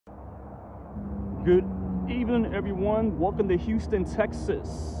Good evening, everyone. Welcome to Houston, Texas.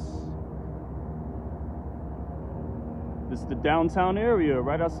 This is the downtown area,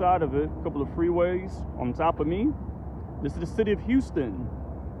 right outside of it. A couple of freeways on top of me. This is the city of Houston.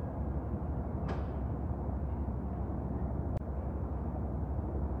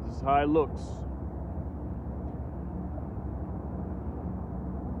 This is how it looks.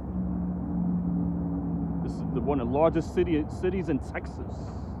 This is one of the largest cities in Texas.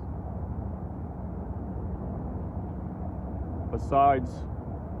 Besides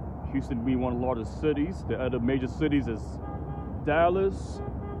Houston being one of the largest cities, the other major cities is Dallas,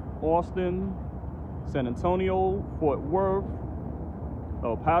 Austin, San Antonio, Fort Worth,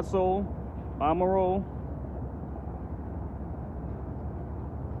 El Paso, Amarillo,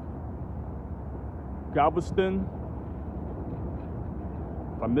 Galveston.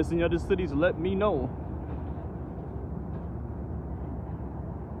 If I'm missing other cities, let me know.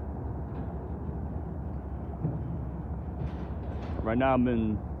 Right now I'm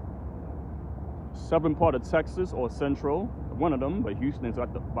in southern part of Texas, or central, one of them, but Houston's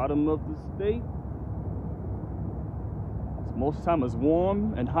at the bottom of the state. So most of the time it's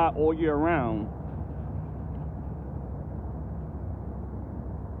warm and hot all year round.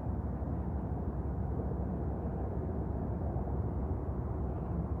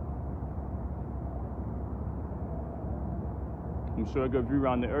 I'm sure I'll go view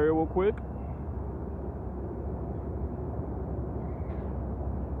around the area real quick.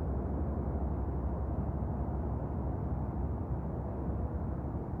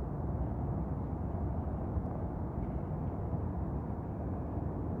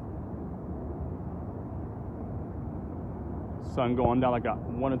 Sun going down like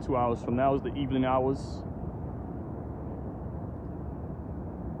 1 or 2 hours from now is the evening hours.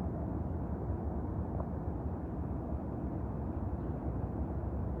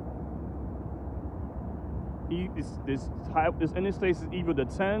 This interstate is either the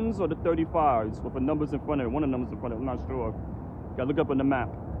 10s or the 35s with the numbers in front of it. One of the numbers in front of it, I'm not sure. Gotta look up on the map.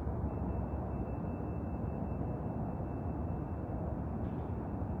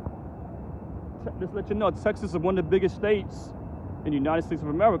 Just let you know, Texas is one of the biggest states in the United States of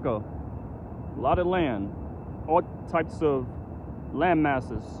America. A lot of land, all types of land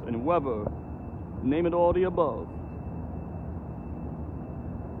masses and weather, name it, all the above.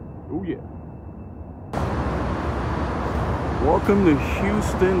 Oh yeah. Welcome to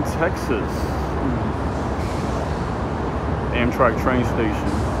Houston, Texas. Amtrak train station.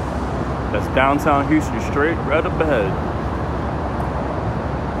 That's downtown Houston, straight right up ahead.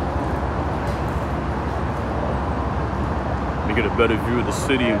 Get a better view of the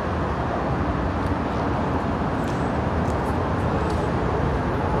city.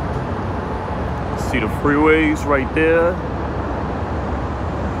 See the freeways right there.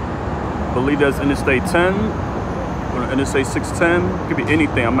 I believe that's Interstate 10 or Interstate 610. Could be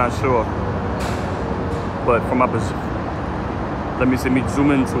anything, I'm not sure. But from my position, let me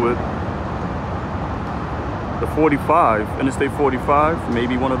zoom into it. The 45, Interstate 45,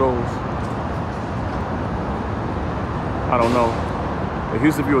 maybe one of those. I don't know. But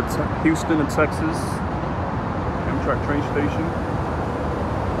here's the view of Houston and Texas. Amtrak train station.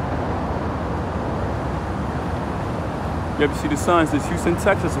 You ever see the signs? It's Houston,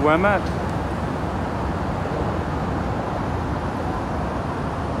 Texas, where I'm at.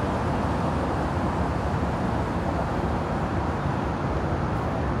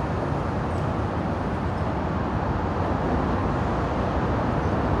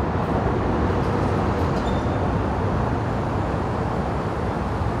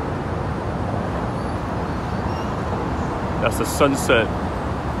 That's the Sunset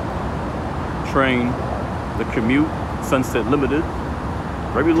train, the commute, Sunset Limited.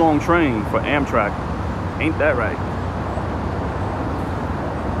 Very long train for Amtrak. Ain't that right?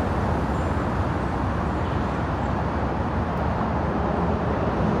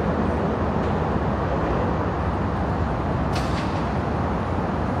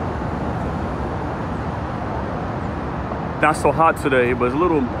 Not so hot today, but it's a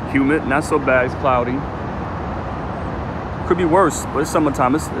little humid, not so bad, it's cloudy. Could be worse, but it's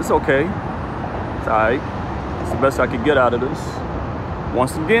summertime. It's okay. It's all right. It's the best I could get out of this.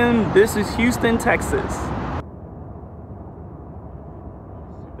 Once again, this is Houston, Texas.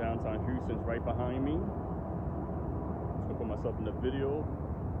 Downtown Houston's right behind me. Just gonna put myself in the video.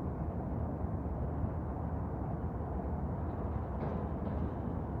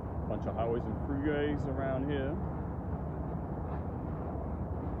 Bunch of highways and freeways around here.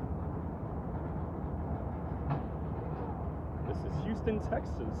 This is Houston,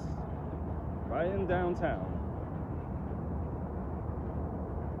 Texas, right in downtown.